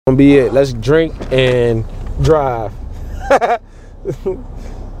Gonna be it. Let's drink and drive.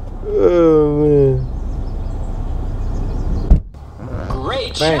 Oh man.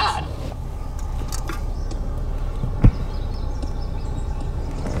 Great Thanks. shot.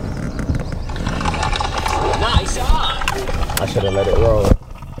 Nice on. I should have let it roll.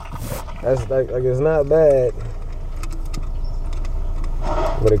 That's like it's not bad,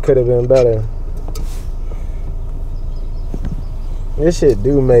 but it could have been better. This shit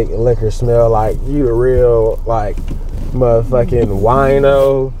do make liquor smell like you the real like motherfucking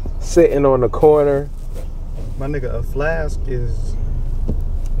wino sitting on the corner. My nigga, a flask is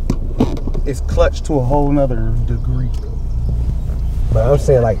clutched to a whole nother degree. But I'm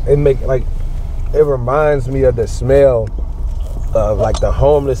saying like it reminds me of the smell of like the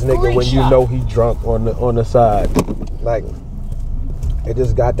homeless nigga when you know he drunk on the side. Like it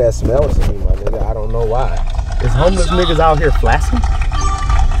just got that smell to me, my nigga. I don't know why. Is homeless niggas out here flasking?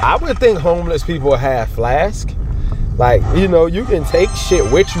 I would think homeless people have flask. Like, you know, you can take shit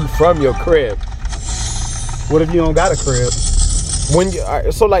with you from your crib. What if you don't got a crib?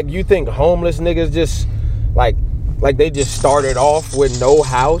 So like you think homeless niggas just like they just started off with no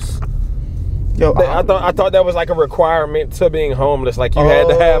house? Yo, I thought that was like a requirement to being homeless. Like you had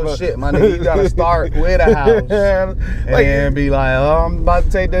to have a shit, my nigga. You gotta start with a house and be like, oh, I'm about to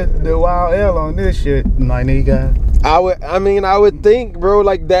take the wild L on this shit, my nigga. I would think, bro,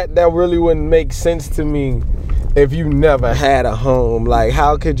 like that really wouldn't make sense to me if you never had a home. Like,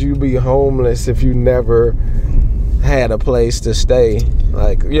 how could you be homeless if you never had a place to stay?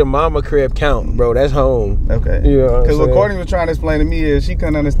 Like, your mama crib count, bro. That's home. Okay. You know because what Courtney was trying to explain to me is she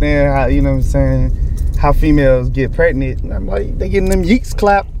couldn't understand how, you know what I'm saying, how females get pregnant. And I'm like, they getting them yeeks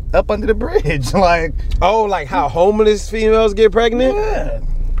clapped up under the bridge. Like, oh, like how homeless females get pregnant?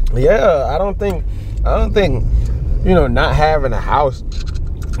 Yeah. I don't think, you know, not having a house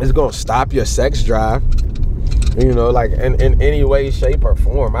is gonna stop your sex drive. You know, like in any way, shape, or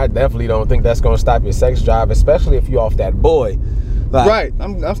form. I definitely don't think that's gonna stop your sex drive, especially if you off that boy. Like, right,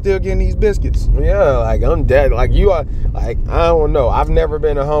 I'm still getting these biscuits. Yeah, like I'm dead. Like you are, like I don't know. I've never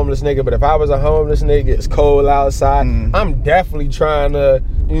been a homeless nigga, but if I was a homeless nigga, it's cold outside. I'm definitely trying to,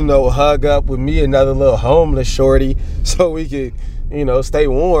 you know, hug up with me another little homeless shorty so we could, you know, stay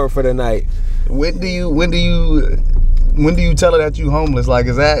warm for the night. When do you tell her that you homeless? Like,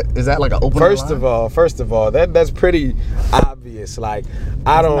 is that like an open line? First of all, that's pretty obvious. Like, It's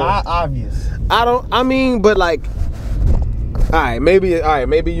not obvious. I mean, but like, all right, maybe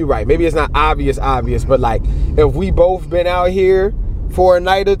you're right. Maybe it's not obvious, but like, if we both been out here for a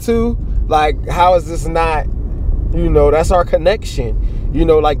night or two, like, how is this not, you know, that's our connection. You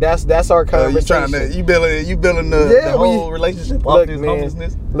know, like that's our conversation. You building the whole relationship off this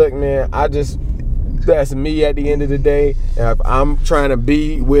homelessness. Look, man, that's me at the end of the day. And if I'm trying to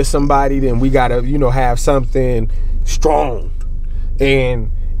be with somebody, then we gotta, you know, have something strong.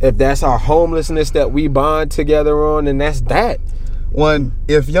 And if that's our homelessness that we bond together on, then that's that. One,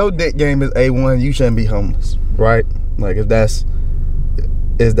 if your dick game is A1, you shouldn't be homeless, right? Like, is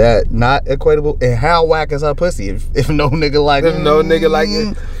that not equatable? And how whack is her pussy if no nigga like it? No nigga like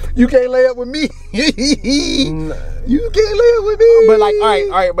it. You can't lay up with me. You can't lay up with me. But like, all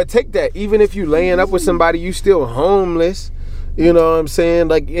right, but take that. Even if you laying up with somebody, you still homeless. You know what I'm saying?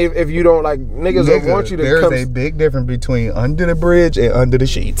 Like, if you don't, like, niggas don't want you to come. There's a big difference between under the bridge and under the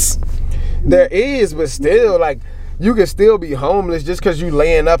sheets. There is, but still, like, you can still be homeless just because you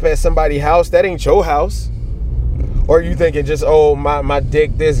laying up at somebody's house. That ain't your house. Or you thinking just, oh, my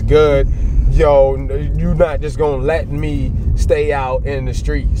dick this good. Yo, you not just gonna let me stay out in the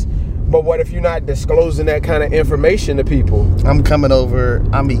streets. But what if you're not disclosing that kind of information to people? I'm coming over,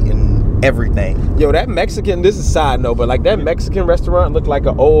 I'm eating everything. Yo, that Mexican, this is a side note, but like that Mexican restaurant looked like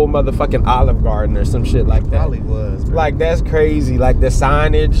an old motherfucking Olive Garden or some shit like that. Probably was, bro. Like, that's crazy. Like the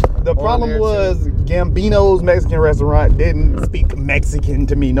signage. The problem was Gambino's Mexican restaurant didn't speak Mexican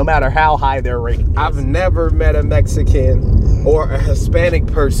to me, no matter how high their rating is. I've never met a Mexican or a Hispanic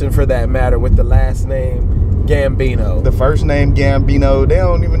person, for that matter, with the last name Gambino. The first name Gambino, they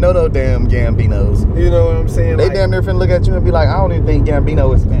don't even know no damn Gambinos. You know what I'm saying? They like, damn near finna look at you and be like, I don't even think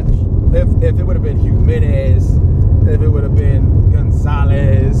Gambino is Spanish. If it would have been Jimenez, if it would have been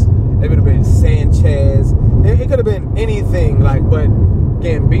Gonzalez, if it would have been Sanchez, it could have been anything, like, but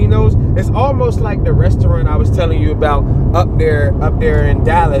Gambino's, it's almost like the restaurant I was telling you about up there in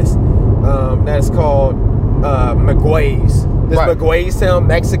Dallas, that's called McGuay's. Does McGuay's sound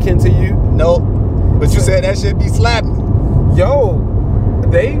Mexican to you? Nope. But you said that shit be slapping. Yo,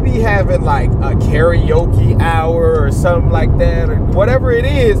 they be having like a karaoke hour or something like that, or whatever it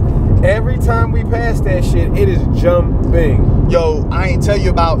is. Every time we pass that shit, it is jumping. Yo, I ain't tell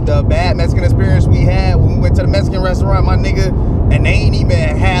you about the bad Mexican experience we had when we went to the Mexican restaurant, my nigga, and they ain't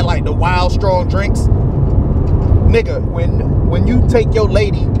even had like the wild strong drinks. Nigga, when you take your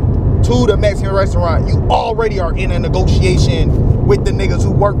lady to the Mexican restaurant, you already are in a negotiation with the niggas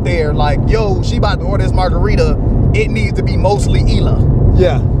who work there. Like, yo, she about to order this margarita. It needs to be mostly Hila.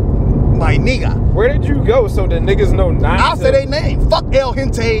 Yeah. My nigga. Where did you go so the niggas know not I'll to? say they name. Fuck El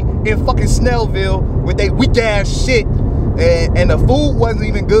Gente in fucking Snellville with they weak ass shit. And the food wasn't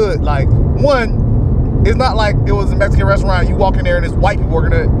even good. Like, one, it's not like it was a Mexican restaurant. You walk in there and it's white people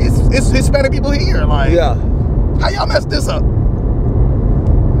working there. It's Hispanic people here. Like, Yeah. how y'all mess this up?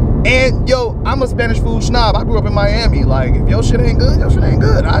 And yo, I'm a Spanish food snob. I grew up in Miami. Like, if your shit ain't good, your shit ain't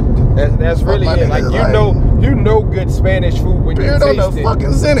good. That's really my it. nigga, Like, like, you know good Spanish food when you period on taste the it.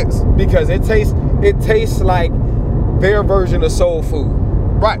 fucking sentence. Because it tastes like their version of soul food.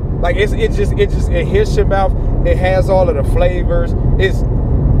 Right. Like it hits your mouth. It has all of the flavors. It's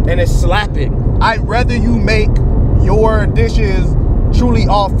slapping. I'd rather you make your dishes truly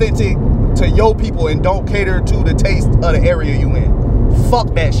authentic to your people and don't cater to the taste of the area you in.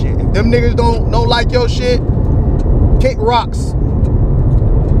 Fuck that shit. If them niggas don't like your shit, kick rocks.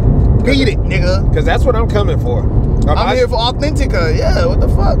 Beat it, nigga. Cause that's what I'm coming for. I'm here for Authentica. Yeah, what the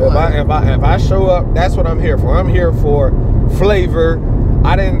fuck? If I show up, that's what I'm here for. I'm here for flavor.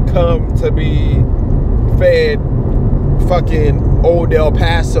 I didn't come to be fed fucking Old El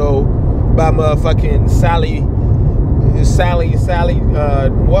Paso by motherfucking Sally.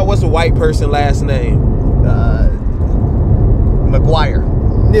 What's the white person last name? McGuire.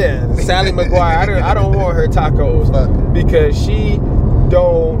 Yeah, Sally McGuire. I don't want her tacos because she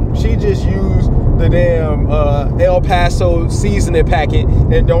just used the damn El Paso seasoning packet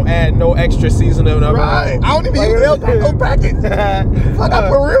and don't add no extra seasoning of her Right. own. I don't even use El Paso packet. Fuck, I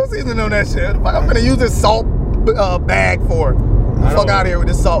put real seasoning on that shit. Fuck, I'm gonna use this salt bag for. Fuck out of here with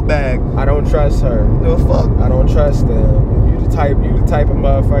this salt bag. I don't trust her. No fuck. I don't trust them. You the type of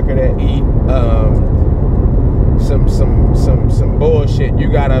motherfucker that eat some bullshit.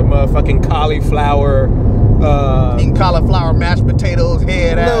 You got a motherfucking cauliflower. Eating cauliflower, mashed potatoes,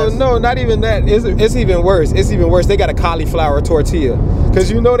 head ass. No, not even that. It's even worse. It's even worse. They got a cauliflower tortilla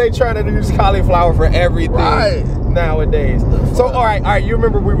because you know they trying to use cauliflower for everything nowadays. So all right. You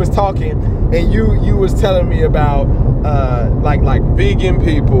remember we was talking and you was telling me about like vegan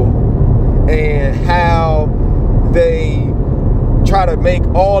people and how they try to make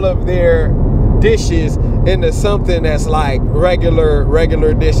all of their dishes into something that's like regular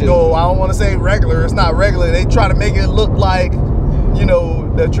dishes. No, I don't want to say regular. It's not regular. They try to make it look like, you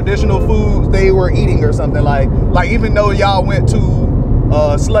know, the traditional foods they were eating or something. Like even though y'all went to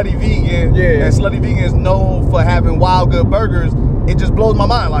Slutty Vegan, and Slutty Vegan is known for having wild good burgers, it just blows my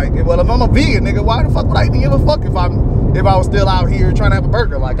mind. Like, well, if I'm a vegan, nigga, why the fuck would I even give a fuck if I was still out here trying to have a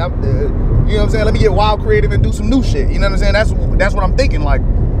burger? Like, you know what I'm saying? Let me get wild creative and do some new shit. You know what I'm saying? That's what I'm thinking. Like,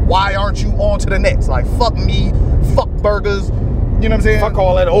 why aren't you on to the next? Like, fuck me, fuck burgers. You know what I'm saying? Fuck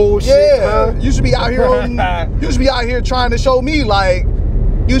all that old shit. Yeah, you should be out here you should be out here trying to show me, like,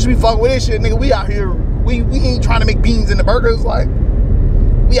 you should be fucking with this shit, nigga. We out here, we ain't trying to make beans in the burgers. Like,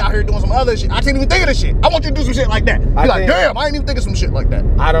 we out here doing some other shit. I can't even think of this shit. I want you to do some shit like that. Be like, damn, I ain't even think of some shit like that.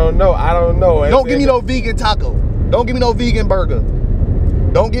 I don't know. Don't give me no vegan taco. Don't give me no vegan burger.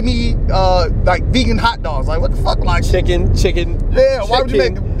 Don't give me like vegan hot dogs. Like, what the fuck? Like chicken. Yeah, why would you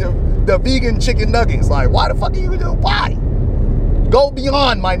make the vegan chicken nuggets? Like, why the fuck are you doing? Why? Go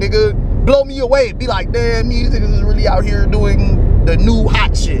beyond, my nigga. Blow me away. Be like, damn, these niggas is really out here doing the new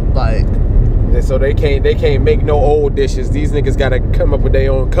hot shit. Like, and so they can't make no old dishes. These niggas gotta come up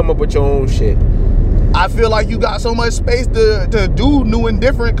with your own shit. I feel like you got so much space to do new and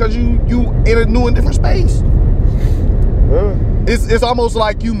different because you in a new and different space. It's almost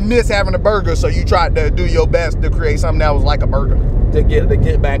like you miss having a burger, so you tried to do your best to create something that was like a burger. To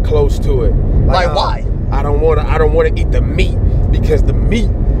get back close to it. Like why? I don't wanna eat the meat because the meat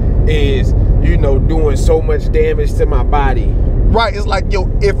is, you know, doing so much damage to my body. Right, it's like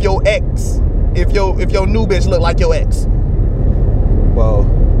if your new bitch look like your ex. Well,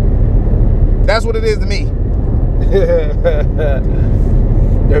 that's what it is to me.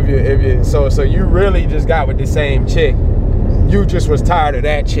 So you really just got with the same chick. You just was tired of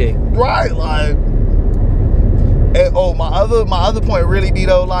that chick. Right, like, and my other point really be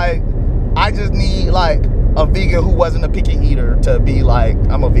though, like, I just need like a vegan who wasn't a picky eater to be like,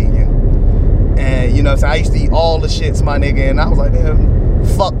 I'm a vegan. And you know, so I used to eat all the shits, my nigga, and I was like, damn,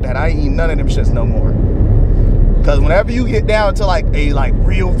 fuck that. I ain't eat none of them shits no more. Cause whenever you get down to like a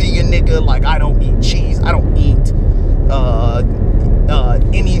real vegan nigga, like I don't eat cheese, I don't eat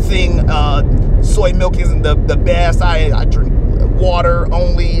anything. Soy milk isn't the best. I drink water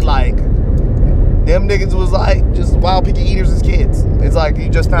only. Like, them niggas was like just wild picky eaters as kids. It's like you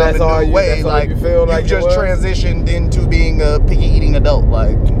just found a new way. Like you feel like you just transitioned into being a picky eating adult.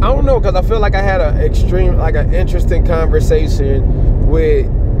 Like, I don't know, because I feel like I had an interesting conversation with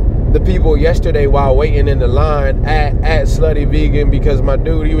the people yesterday while waiting in the line at Slutty Vegan, because my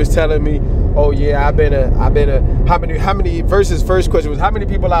dude, he was telling me, oh yeah, I've been a how many versus first question was how many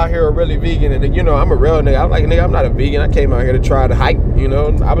people out here are really vegan? And then, you know, I'm a real nigga. I'm like, nigga, I'm not a vegan. I came out here to try the hype, you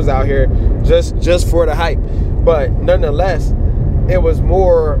know. I was out here just for the hype. But nonetheless, it was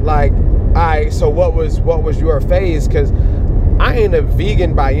more like, all right, so what was your phase? Because I ain't a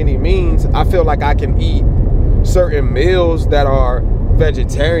vegan by any means. I feel like I can eat certain meals that are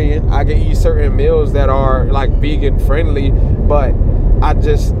vegetarian. I can eat certain meals that are like vegan friendly, but I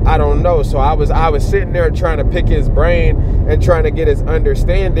don't know. So I was sitting there trying to pick his brain and trying to get his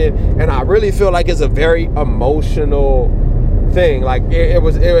understanding, and I really feel like it's a very emotional thing. Like it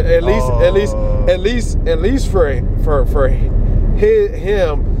was at least for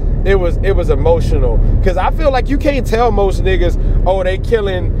him, it was emotional, because I feel like you can't tell most niggas, oh, they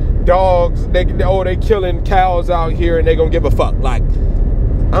killing dogs, they killing cows out here and they gonna give a fuck. Like,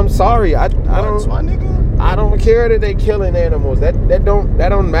 I'm sorry, I don't care that they killing animals. That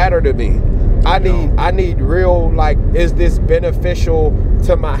don't matter to me. I need real, like, is this beneficial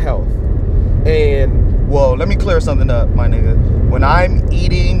to my health? And well, let me clear something up, my nigga. When I'm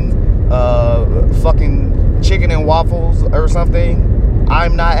eating fucking chicken and waffles or something,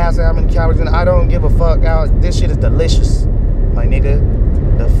 I'm not asking how many calories, and I don't give a fuck. This shit is delicious, my nigga.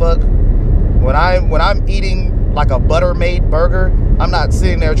 The fuck? When I'm eating like a butter-made burger, I'm not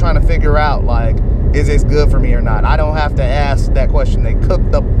sitting there trying to figure out, like, is this good for me or not? I don't have to ask that question. They cook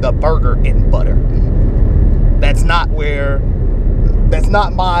the burger in butter. That's not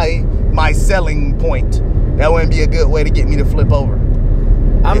my selling point. That wouldn't be a good way to get me to flip over.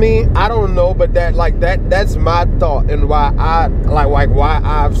 I mean, I don't know, but that's my thought, and why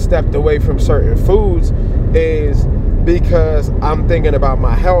I've stepped away from certain foods is because I'm thinking about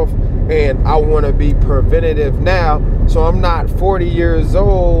my health, and I want to be preventative now. So I'm not 40 years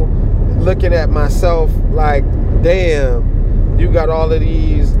old looking at myself like, damn, you got all of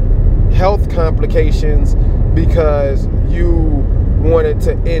these health complications because you wanted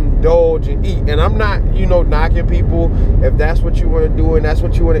to indulge and eat. And I'm not, knocking people if that's what you want to do and that's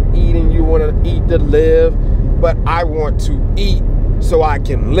what you want to eat and you want to eat to live. But I want to eat so I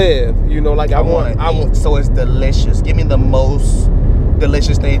can live. I want so it's delicious. Give me the most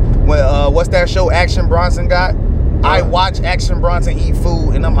delicious thing. What's that show Action Bronson got? I watch Action Bronson eat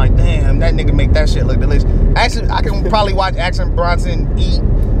food and I'm like, damn, that nigga make that shit look delicious. Actually, I can probably watch Action Bronson eat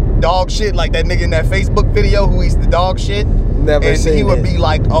dog shit, like that nigga in that Facebook video who eats the dog shit. Never seen he would be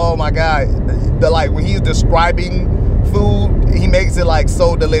like, oh my God. When he's describing food, he makes it like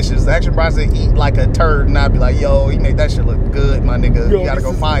so delicious. Action Bronson eat like a turd and I'd be like, yo, he made that shit look good, my nigga. You gotta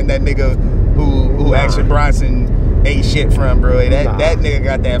go find that nigga who Action Bronson ate shit from, bro. That nigga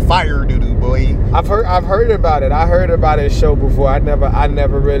got that fire doo-doo, boy. I've heard about it. I heard about his show before. I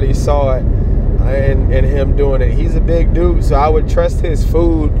never really saw it and him doing it. He's a big dude, so I would trust his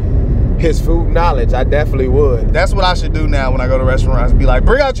food knowledge. I definitely would. That's what I should do now when I go to restaurants. Be like,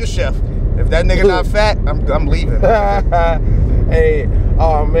 bring out your chef. If that nigga not fat, I'm leaving. Hey,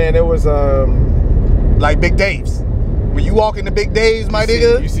 oh man, it was like Big Dave's. When you walk into Big Dave's, my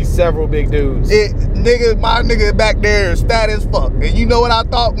nigga, you see several big dudes. My nigga back there is fat as fuck. And you know what I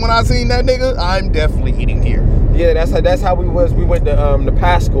thought when I seen that nigga? I'm definitely eating here. Yeah, that's how we was. We went to the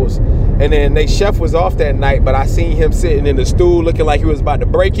Pascal's, and then they chef was off that night, but I seen him sitting in the stool looking like he was about to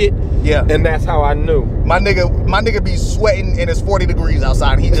break it. Yeah. And that's how I knew. My nigga be sweating and it's 40 degrees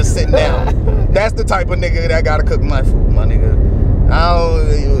outside and he just sitting down. That's the type of nigga that gotta cook my food, my nigga.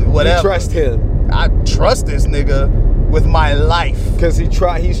 Whatever. You trust him? I trust this nigga with my life. Cause he's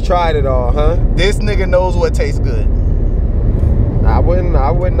tried it all, huh? This nigga knows what tastes good. I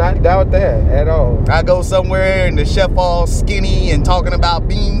would not doubt that at all. I go somewhere and the chef all skinny and talking about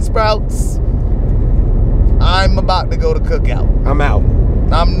bean sprouts. I'm about to go to Cookout. I'm out.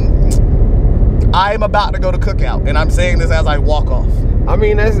 I'm about to go to Cookout, and I'm saying this as I walk off. I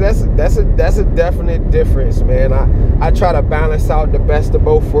mean, that's a definite difference, man. I try to balance out the best of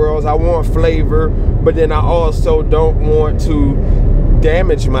both worlds. I want flavor, but then I also don't want to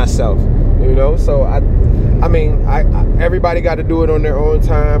damage myself, So I mean, everybody got to do it on their own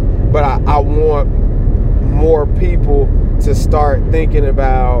time, but I want more people to start thinking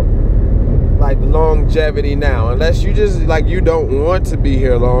about like longevity now. Unless you just you don't want to be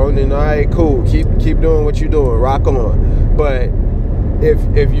here long, then all right, cool. Keep doing what you're doing. Rock on. But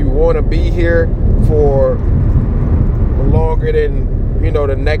if you want to be here for longer than, you know,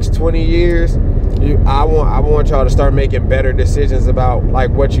 the next 20 years, I want y'all to start making better decisions about like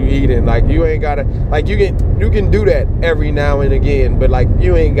what you eating. Like you ain't gotta, like you can do that every now and again, but like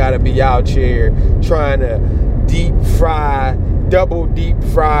you ain't gotta be out here trying to double deep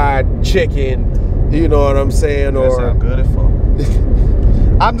fried chicken. You know what I'm saying? That sound good as fuck.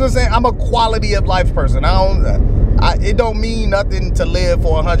 I'm just saying, I'm a quality of life person. It don't mean nothing to live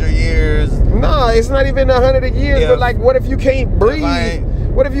for 100 years. No, it's not even 100 years. But like, what if you can't breathe?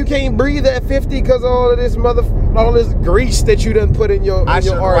 What if you can't breathe at 50 because of all this grease that you done put in your I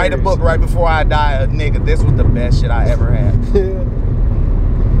should arteries? write a book right before I die. Nigga, this was the best shit I ever had.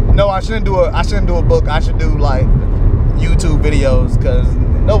 No, I shouldn't do a book. I should do like YouTube videos because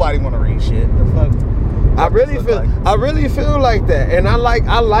nobody want to read shit. The fuck? I really feel like that, and I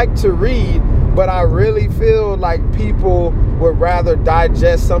like to read, but I really feel like people would rather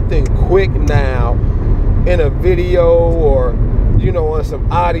digest something quick now in a video or, you know, on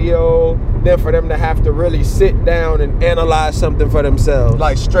some audio than for them to have to really sit down and analyze something for themselves.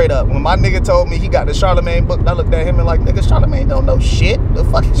 Like straight up, when my nigga told me he got the Charlemagne book, I looked at him and like, nigga, Charlemagne don't know shit. The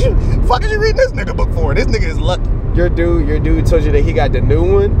fuck is you reading this nigga book for? This nigga is lucky. Your dude told you that he got the new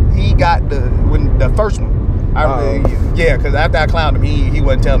one? He got the first one. Yeah, because after I clowned him, he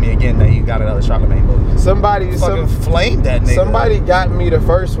wouldn't tell me again that he got another Charlemagne book. Somebody flamed that nigga. Somebody got me the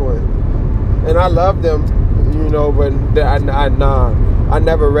first one, and I loved them, you know, but I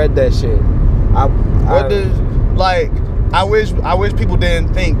never read that shit. I wish people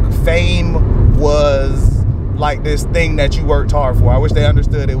didn't think fame was like this thing that you worked hard for. I wish they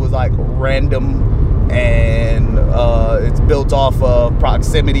understood it was like random, and it's built off of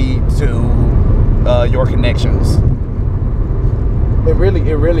proximity to your connections. It really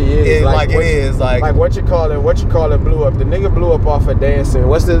is. Like what you call it blew up. The nigga blew up off of dancing.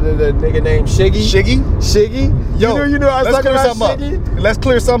 What's the nigga name? Shiggy? Yo, you know I was talking about Shiggy? Let's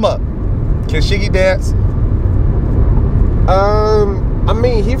clear something up. Can Shiggy dance? I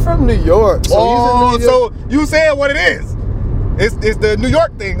mean, he from New York. So so you saying what it is. It's the New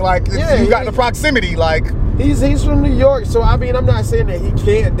York thing. Like, you got the proximity. Like, he's from New York. So I mean, I'm not saying that he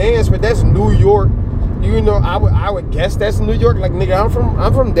can't dance, but that's New York. You know, I would guess that's New York. Like, nigga,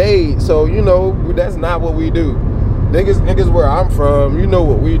 I'm from Dade, so you know that's not what we do. Niggas where I'm from, you know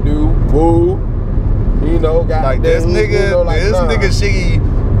what we do. Woo, you know, got like this nigga, you know, like, nigga Shiggy.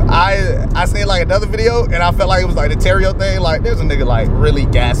 I seen like another video and I felt like it was like the Terrio thing. Like, there's a nigga like really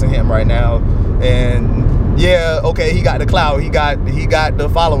gassing him right now, and yeah, okay, he got the clout, he got the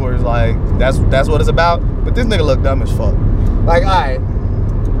followers. Like, that's what it's about. But this nigga look dumb as fuck. Like, alright.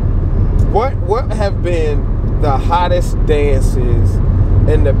 What have been the hottest dances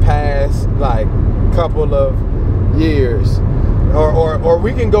in the past like couple of years, or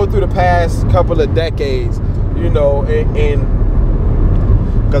we can go through the past couple of decades, you know, and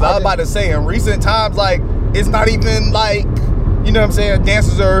because I was about to say in recent times, like, it's not even like, you know what I'm saying,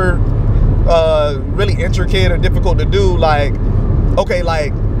 dances are really intricate or difficult to do. Like, okay,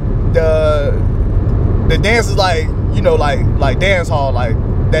 like the dances, like, you know, like dance hall, like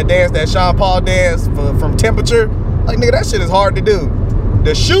that dance, that Sean Paul dance from Temperature, like, nigga, that shit is hard to do.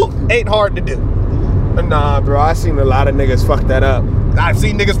 The shoot ain't hard to do. Nah, bro, I seen a lot of niggas fuck that up. I've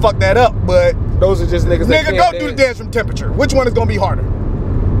seen niggas fuck that up, but those are just niggas that can't go do the dance from Temperature. Which one is gonna be harder?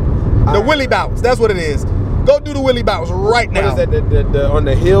 The Willy Bounce, that's what it is. Go do the Willy Bounce right now. What is that, the on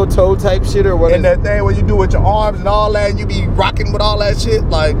the heel toe type shit, or what? And that thing where you do with your arms and all that, and you be rocking with all that shit,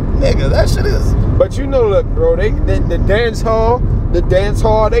 like, nigga, that shit is. But you know, look, bro, the dance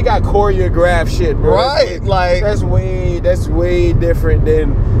hall, they got choreographed shit, bro. Right, like that's way different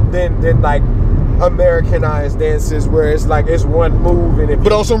than like Americanized dances where it's like it's one move and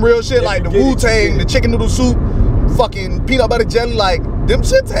but on some real shit like the Wu-Tang, the chicken noodle soup, fucking peanut butter jelly, like them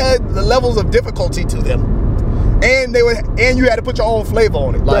shits had the levels of difficulty to them, and you had to put your own flavor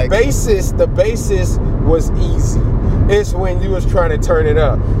on it. Like, the basis was easy. It's when you was trying to turn it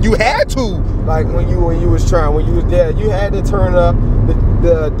up. You had to. Like when you was there, you had to turn up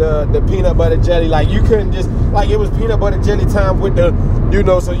the peanut butter jelly. Like, you couldn't just, like, it was peanut butter jelly time with the, you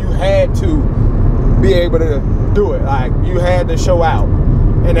know, so you had to be able to do it. Like, you had to show out.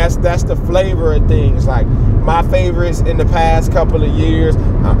 And that's the flavor of things. Like, my favorites in the past couple of years,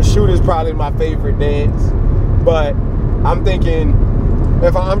 shoot is probably my favorite dance. But I'm thinking,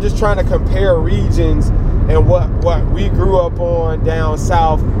 if I'm just trying to compare regions and what we grew up on down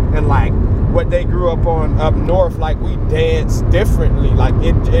south and like what they grew up on up north, like we dance differently. Like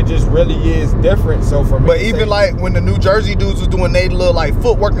it just really is different. So for me, but even like when the New Jersey dudes was doing they little like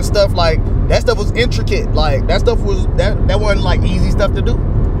footwork and stuff, like that stuff was intricate. Like that stuff was that wasn't like easy stuff to do.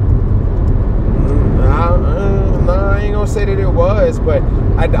 No, I ain't gonna say that it was, but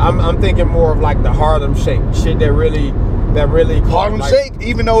I'm thinking more of like the Harlem Shake shit that really Harlem like, Shake.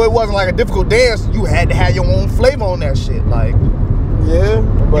 Even though it wasn't like a difficult dance, you had to have your own flavor on that shit. Like yeah,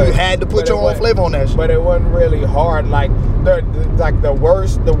 but you had to put your own flavor on that shit. But it wasn't really hard. Like the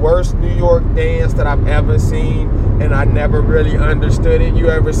worst New York dance that I've ever seen, and I never really understood it. You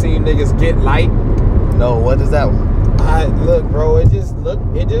ever seen niggas Get Light? No, what is that one? Look, bro, it just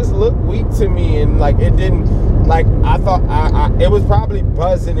looked weak to me, and like it didn't. Like I thought, it was probably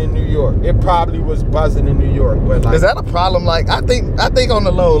buzzing in New York. It probably was buzzing in New York, but like, is that a problem? Like I think on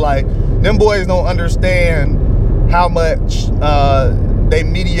the low, like them boys don't understand how much they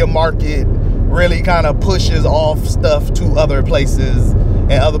media market really kind of pushes off stuff to other places,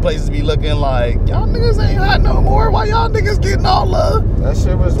 and other places be looking like y'all niggas ain't hot no more. Why y'all niggas getting all that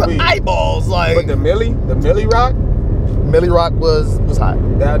shit was the weak. eyeballs? Like, but the Millie Rock. Millie Rock was hot.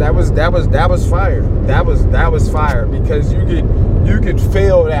 That was fire. That was fire because you could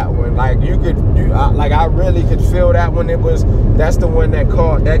feel that one. Like I really could feel that one. That's the one that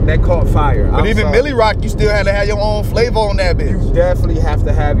caught fire. But even Millie Rock, you still had to have your own flavor on that bitch. You definitely have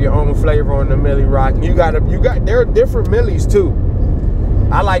to have your own flavor on the Millie Rock. There are different Millies too.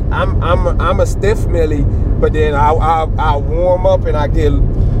 I'm a stiff Millie, but then I warm up and I get.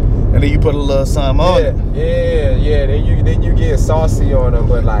 And then you put a little something on it. Yeah. Then you get saucy on them,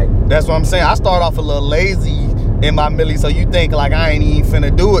 but like that's what I'm saying. I start off a little lazy in my Millie, so you think like I ain't even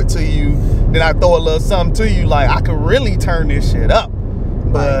finna do it to you. Then I throw a little something to you, like I could really turn this shit up.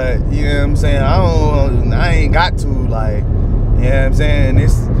 But you know what I'm saying? I ain't got to, like, you know what I'm saying?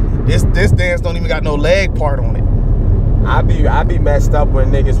 This dance don't even got no leg part on it. I be messed up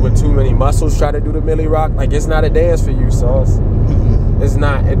when niggas with too many muscles try to do the Millie Rock. Like it's not a dance for you, Sauce. It's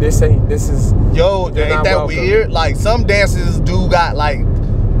not. This is. Yo, ain't that welcome. Weird? Like some dances do got like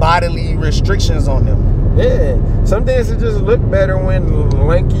bodily restrictions on them. Yeah, some dances just look better when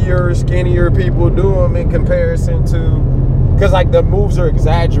lankier, skinnier people do them in comparison to, cause like the moves are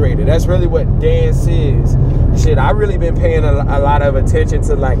exaggerated. That's really what dance is. Shit, I really been paying a lot of attention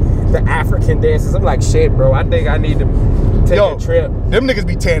to like the African dances. I'm like, shit, bro. I think I need to take a trip. Them niggas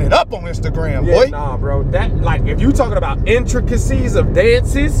be tearing it up on Instagram, yeah, boy. Nah, bro. That like if you talking about intricacies of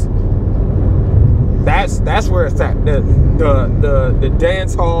dances, that's where it's at. The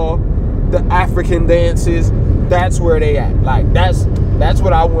dance hall, the African dances, that's where they at. Like that's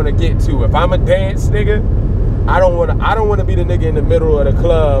what I want to get to. If I'm a dance nigga, I don't want to be the nigga in the middle of the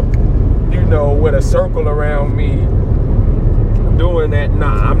club, you know, with a circle around me doing that.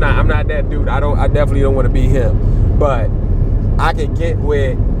 Nah, I'm not that dude. I definitely don't want to be him. But I could get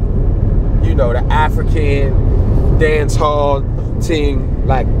with, you know, the African dance hall thing.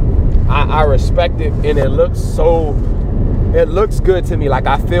 Like I respect it, and it looks good to me. Like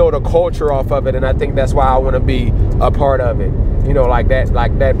I feel the culture off of it, and I think that's why I want to be a part of it. You know, like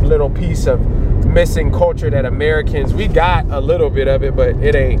that little piece of missing culture that Americans, we got a little bit of it, but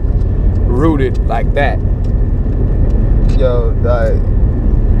it ain't rooted like that. Yo,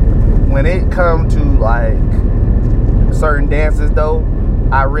 when it comes to like certain dances though,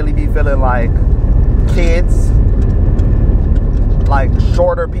 I really be feeling like kids, like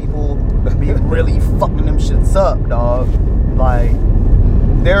shorter people be really fucking them shits up, dog. Like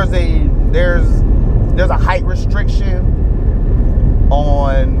there's a height restriction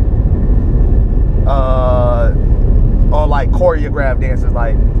on like choreographed dances.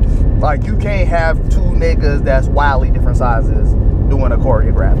 Like you can't have two niggas that's wildly different sizes doing a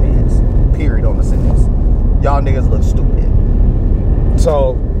choreographed dance. Period on the sentence. Y'all niggas look stupid.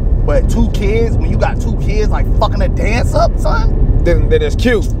 So, but two kids, when you got two kids like fucking a dance up, son, then it's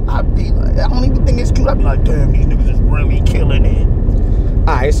cute. I don't even think it's cute. I'd be like, damn, these niggas is really killing it.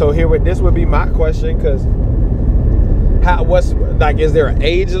 Alright, so this would be my question, because is there an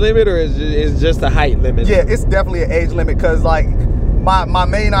age limit, or is it just a height limit? Yeah, it's definitely an age limit, because like my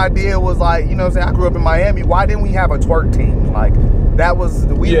main idea was like, you know what I'm saying, I grew up in Miami. Why didn't we have a twerk team? Like that was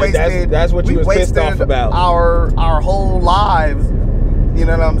that's what you was pissed off about. Our whole lives, you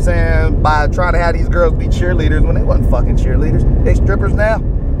know what I'm saying, by trying to have these girls be cheerleaders when they wasn't fucking cheerleaders. They strippers now.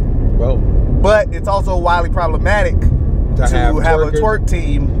 Well, but it's also wildly problematic to have a twerk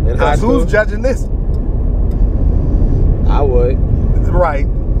team, because who's judging this? I would. Right.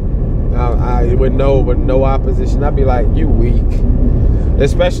 I would know with no opposition. I'd be like, you weak.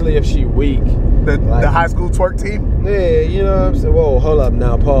 Especially if she weak. The high school twerk team? Yeah, you know what I'm saying? Whoa, hold up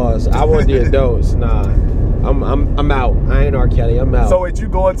now, pause. I want the adults. Nah, I'm out. I ain't R. Kelly, I'm out. So would you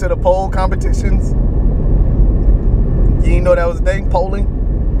go into the pole competitions? You didn't know that was a thing, polling?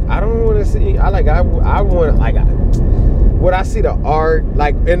 I don't want to see, I want, like, would I see the art,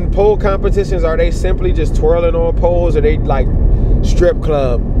 like, in pole competitions, are they simply just twirling on poles, or they, like, strip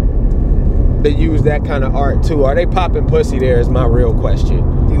club that use that kind of art, too? Are they popping pussy there is my real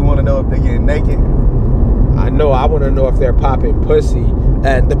question. Do you want to know if they're getting naked? I want to know if they're popping pussy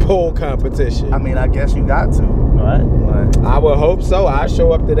at the pole competition. I mean, I guess you got to, right? Like, I would hope so. I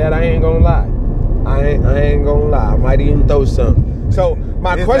show up to that, I ain't gonna lie. I ain't gonna lie. I might even throw something. So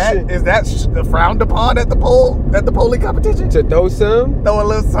my question is that frowned upon at the polling competition? To throw some? Throw a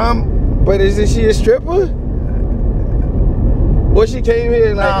little something? But isn't she a stripper? Well, she came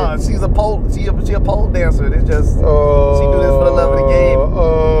here like nah, she's a pole. She a pole dancer. It's just she do this for the love of the game.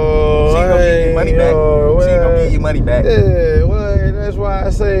 She gonna give you money back. She gonna give you money back. Yeah, well, that's why I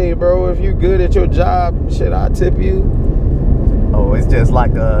say, bro, if you good at your job, shit, I'll tip you. Oh, it's just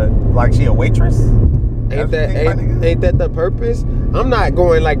like she a waitress? Ain't that the purpose? I'm not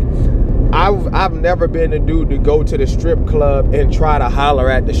going like I've never been a dude to go to the strip club and try to holler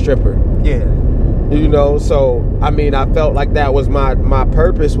at the stripper. Yeah. You know, so I mean, I felt like that was my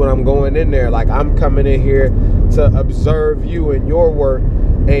purpose when I'm going in there. Like, I'm coming in here to observe you and your work,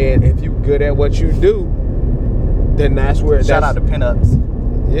 and if you good at what you do, then that's where. Shout out to pinups.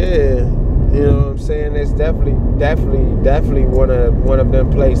 Yeah, you know what I'm saying. It's definitely one of them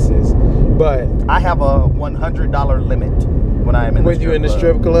places. But I have a $100 limit when I am in the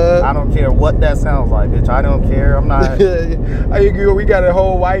strip club. I don't care what that sounds like, bitch. I don't care. I'm not. I agree. We got a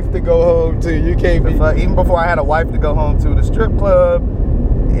whole wife to go home to. You can't be. Even before I had a wife to go home to, the strip club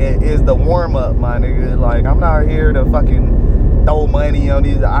is the warm up, my nigga. Like, I'm not here to fucking throw money on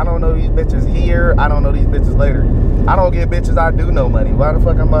these. I don't know these bitches here. I don't know these bitches later. I don't get bitches I do know money. Why the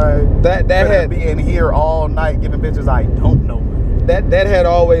fuck am I that had be in here all night giving bitches I don't know money? That had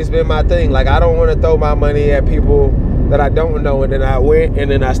always been my thing. Like, I don't want to throw my money at people that I don't know, and then I went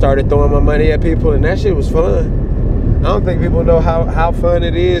and then I started throwing my money at people, and that shit was fun. I don't think people know how fun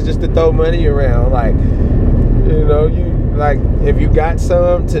it is just to throw money around. Like, you know, like, if you got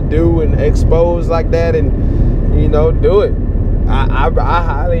some to do and expose like that, and you know, do it. I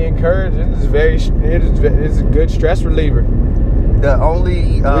highly encourage it. It's a good stress reliever. The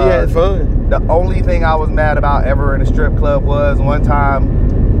only we had fun. The only thing I was mad about ever in a strip club was one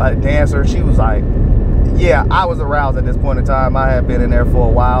time a dancer, she was like, yeah, I was aroused at this point in time. I had been in there for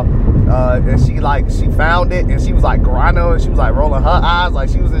a while. And she found it, and she was like grinding, and she was like rolling her eyes like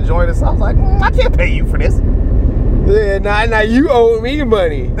she was enjoying it. So I was like, I can't pay you for this. Yeah, now you owe me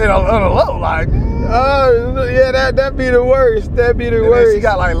money. And on the low, like, yeah, that'd be the worst. That'd be the worst. Then she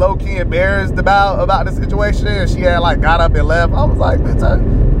got like low key embarrassed about the situation, and she had like got up and left. I was like, bitch,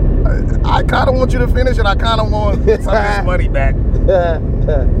 I kind of want you to finish, and I kind of want some of this money back.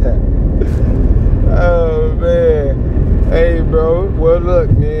 Oh man, hey bro. Well,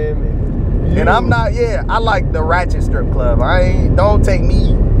 look, man. And I'm not. Yeah, I like the ratchet strip club. Don't take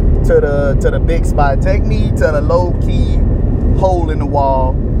me to the big spot. Take me to the low key hole in the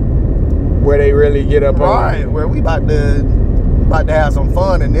wall where they really get up on. Right, where we about to have some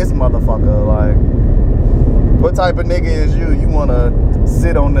fun in this motherfucker. Like, what type of nigga is you? You wanna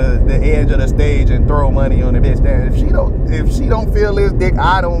sit on the edge of the stage and throw money on the bitch? Damn, if she don't feel this dick,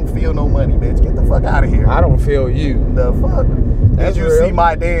 I don't feel no money, bitch. Get the fuck out of here. I don't feel you. The fuck? Did you see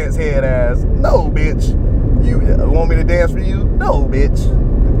my dance head ass? No, bitch. You want me to dance for you? No, bitch.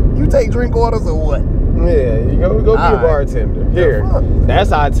 You take drink orders or what? Yeah, you go be a bartender. Here, that's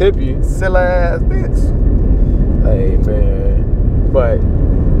how I tip you. Silly ass bitch. Hey man, but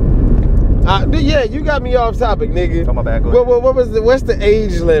yeah, you got me off topic, nigga. Come on back. What's the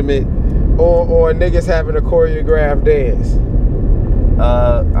age limit on niggas having a choreographed dance?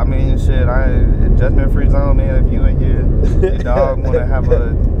 I mean, shit, judgment free zone, man. If you and your dog want to have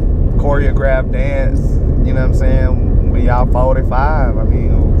a choreographed dance, you know what I'm saying? We y'all 45. I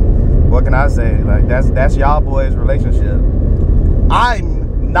mean, what can I say? Like, that's y'all boys' relationship.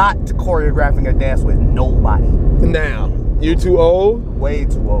 I'm not choreographing a dance with nobody. Now, you too old? Way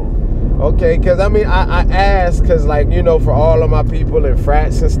too old. Okay, because I mean, I ask because, like, you know, for all of my people in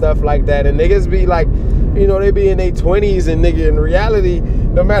frats and stuff like that, and niggas be like, you know, they be in their 20s, and nigga, in reality,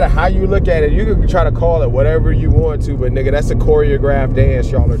 no matter how you look at it, you can try to call it whatever you want to, but nigga, that's a choreographed dance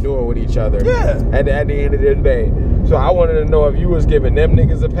y'all are doing with each other. Yeah. At the end of the day. So I wanted to know if you was giving them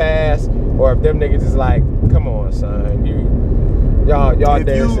niggas a pass, or if them niggas is like, come on, son,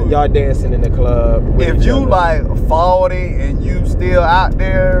 Y'all dancing in the club. If you like 40 and you still out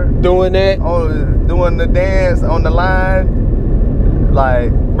there doing that, doing the dance on the line,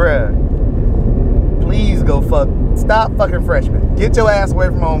 like, bruh, please go stop fucking freshmen. Get your ass away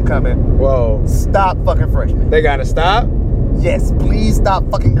from homecoming. Whoa. Stop fucking freshmen. They gotta stop? Yes, please stop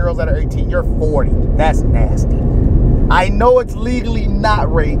fucking girls that are 18. You're 40. That's nasty. I know it's legally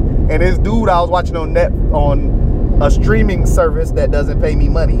not rape. And this dude I was watching on a streaming service that doesn't pay me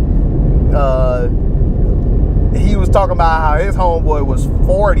money, he was talking about how his homeboy was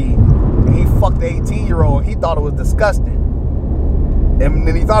 40 and he fucked the 18-year-old. He thought it was disgusting. And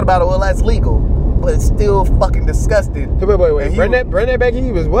then he thought about it, well, that's legal. But it's still fucking disgusting. Wait. Bring that back.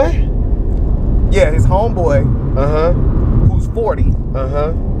 He was what? Yeah, his homeboy, who's 40,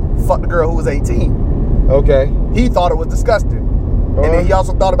 fucked the girl who was 18. Okay. He thought it was disgusting. And then he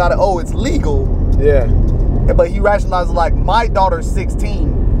also thought about it, it's legal. Yeah. But he rationalized it like, my daughter's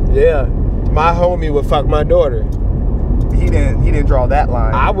 16. Yeah. My homie would fuck my daughter. He didn't draw that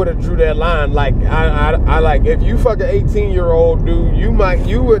line. I would have drew that line. Like I like, if you fuck an 18-year-old dude, you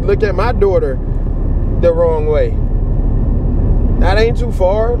would look at my daughter the wrong way. That ain't too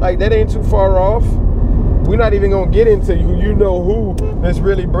far. Like, that ain't too far off. We're not even gonna get into who this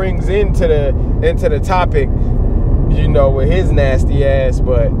really brings into the topic, with his nasty ass,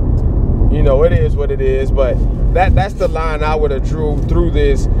 but it is what it is. But that's the line I would have drew through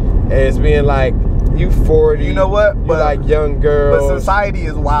this, as being like, you 40, you know what? You like young girls. But society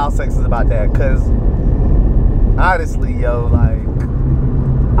is wild sexist about that, because honestly, yo, like,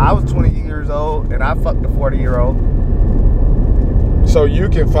 I was 20 years old and I fucked a 40-year-old. So you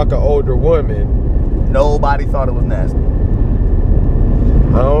can fuck an older woman. Nobody thought it was nasty.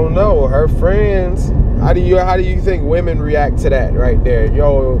 I don't know. Her friends. How do you think women react to that right there?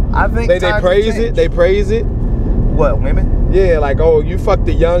 Yo, I think they praise it. They praise it. What, women? Yeah, like, you fucked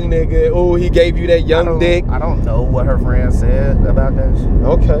the young nigga. Oh, he gave you that young dick. I don't know what her friends said about that shit.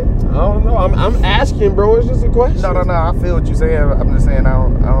 Okay, I don't know. I'm asking, bro. It's just a question. No. I feel what you're saying. I'm just saying I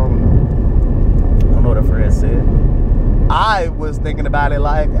don't know what her friends said. I was thinking about it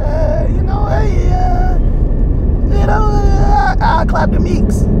like, I clapped the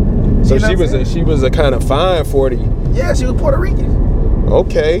meeks. So she was a kind of fine 40. Yeah, she was Puerto Rican.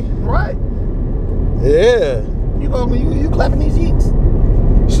 Okay. Right. Yeah. You clapping these yeeks.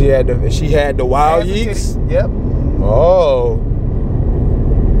 She had the wild yeeks. Yep. Oh.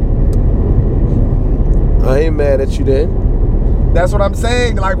 I ain't mad at you then. That's what I'm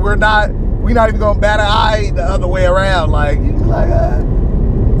saying. Like, we're not even gonna bat an eye the other way around. Like, you like,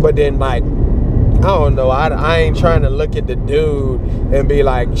 But then, like, I don't know. I ain't trying to look at the dude and be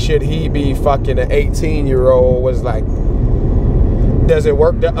like, should he be fucking an 18-year-old? Was like, does it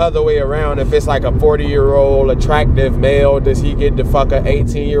work the other way around? If it's like a 40-year-old attractive male, does he get to fuck an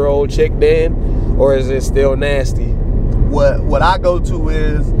 18-year-old chick then? Or is it still nasty? What I go to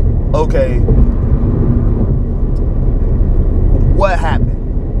is, okay, what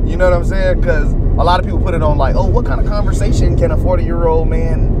happened? You know what I'm saying? Because a lot of people put it on like, what kind of conversation can a 40-year-old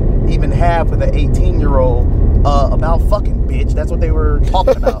man even have with an 18-year-old about fucking, bitch? That's what they were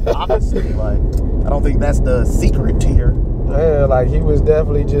talking about. Obviously, like, I don't think that's the secret here. Yeah, like, he was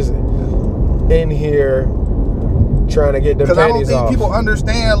definitely just in here trying to get the panties off. Because I don't think people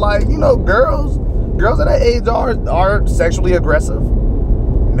understand, like, girls at that age are sexually aggressive.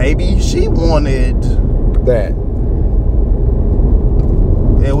 Maybe she wanted that.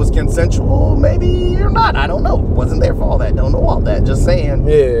 It was consensual, maybe or not. I don't know. Wasn't there for all that. Don't know all that. Just saying.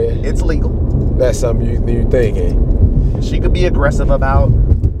 Yeah. It's legal. That's something you thinking. She could be aggressive about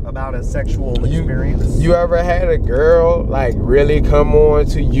a sexual experience. You ever had a girl like really come on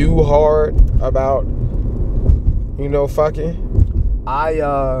to you hard about fucking? I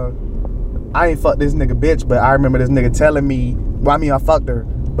ain't fucked this nigga bitch, but I remember this nigga telling me, I fucked her,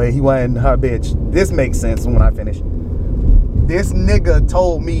 but he wasn't her bitch. This makes sense when I finish. This nigga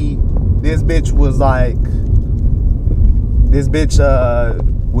told me this bitch was like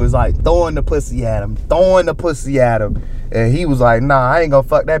throwing the pussy at him. And he was like, nah, I ain't gonna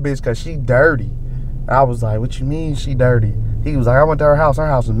fuck that bitch because she dirty. I was like, what you mean she dirty? He was like, I went to her house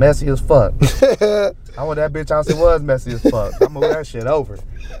was messy as fuck. I went to that bitch house, it was messy as fuck. I moved that shit over.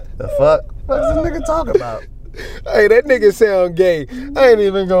 The fuck? What is this nigga talking about? Hey, that nigga sound gay. I ain't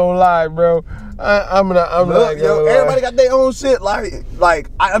even gonna lie, bro. I'm like, yo, everybody got their own shit. Like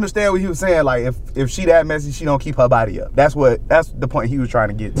I understand what he was saying. Like, if she that messy, she don't keep her body up. That's the point he was trying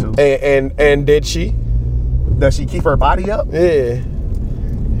to get to. And did she? Does she keep her body up? Yeah.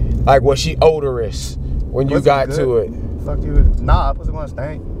 Like, was she odorous when you got to it? Fuck you. Nah, pussy gonna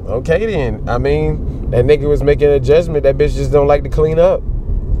stink. Okay then. I mean, that nigga was making a judgment. That bitch just don't like to clean up.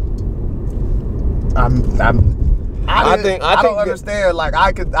 I don't understand. Like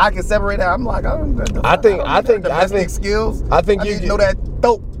I could separate that. I'm like, I think domestic skills. I think you know that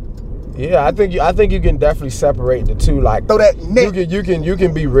dope. Yeah, I think you can definitely separate the two. Like throw that neck. You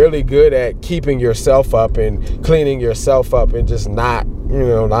can be really good at keeping yourself up and cleaning yourself up and just not,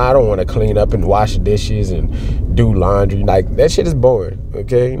 I don't want to clean up and wash dishes and do laundry. Like that shit is boring.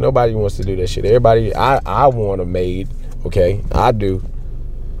 Okay, nobody wants to do that shit. Everybody, I want a maid. Okay, I do.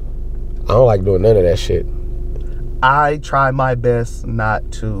 I don't like doing none of that shit. I try my best not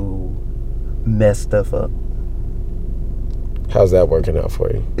to mess stuff up. How's that working out for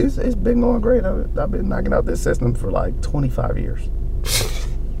you? It's been going great. I've been knocking out this system for like 25 years.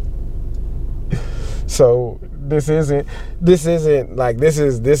 So this is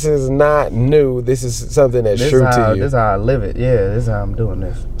not new. This is something that's true to you. This is how I live it. Yeah, this is how I'm doing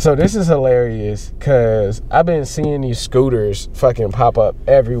this. So this is hilarious because I've been seeing these scooters fucking pop up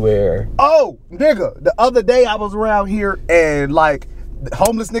everywhere. Oh, nigga, the other day I was around here and like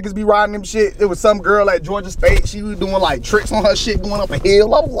homeless niggas be riding them shit. There was some girl at Georgia State. She was doing like tricks on her shit going up a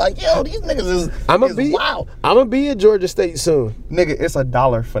hill. I was like, yo, these niggas is wild. I'm gonna be at Georgia State soon. Nigga, it's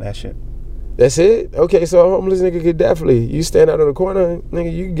 $1 for that shit. That's it? Okay, so a homeless nigga could definitely, you stand out on the corner,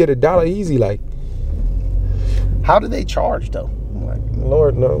 nigga, you can get $1 easy, like. How do they charge though? Like,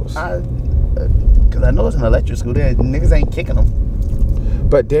 Lord knows. Cause I know it's an electric scooter. Niggas ain't kicking them.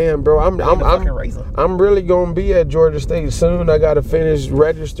 But damn, bro, I'm really gonna be at Georgia State soon. I gotta finish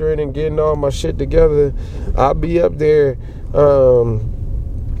registering and getting all my shit together. I'll be up there. When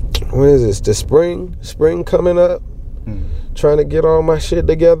is this? The spring coming up. Trying to get all my shit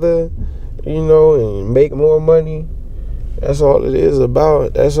together, and make more money. That's all it is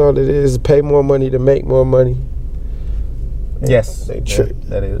about. That's all it is. Pay more money to make more money. Yes,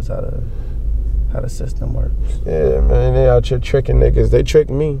 that is how the system works. Yeah, man, they out here tricking niggas. They tricked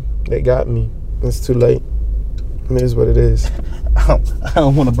me. They got me. It's too late. It is what it is. I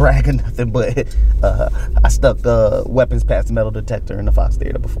don't want to brag or nothing, but I stuck weapons past the metal detector in the Fox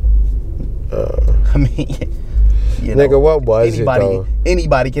Theater before. I mean, nigga, what was it though?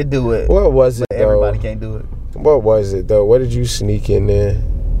 Anybody can do it. What was it though? Everybody can't do it. What was it though? What did you sneak in there?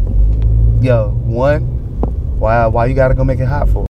 Yo, why you gotta go make it hot for?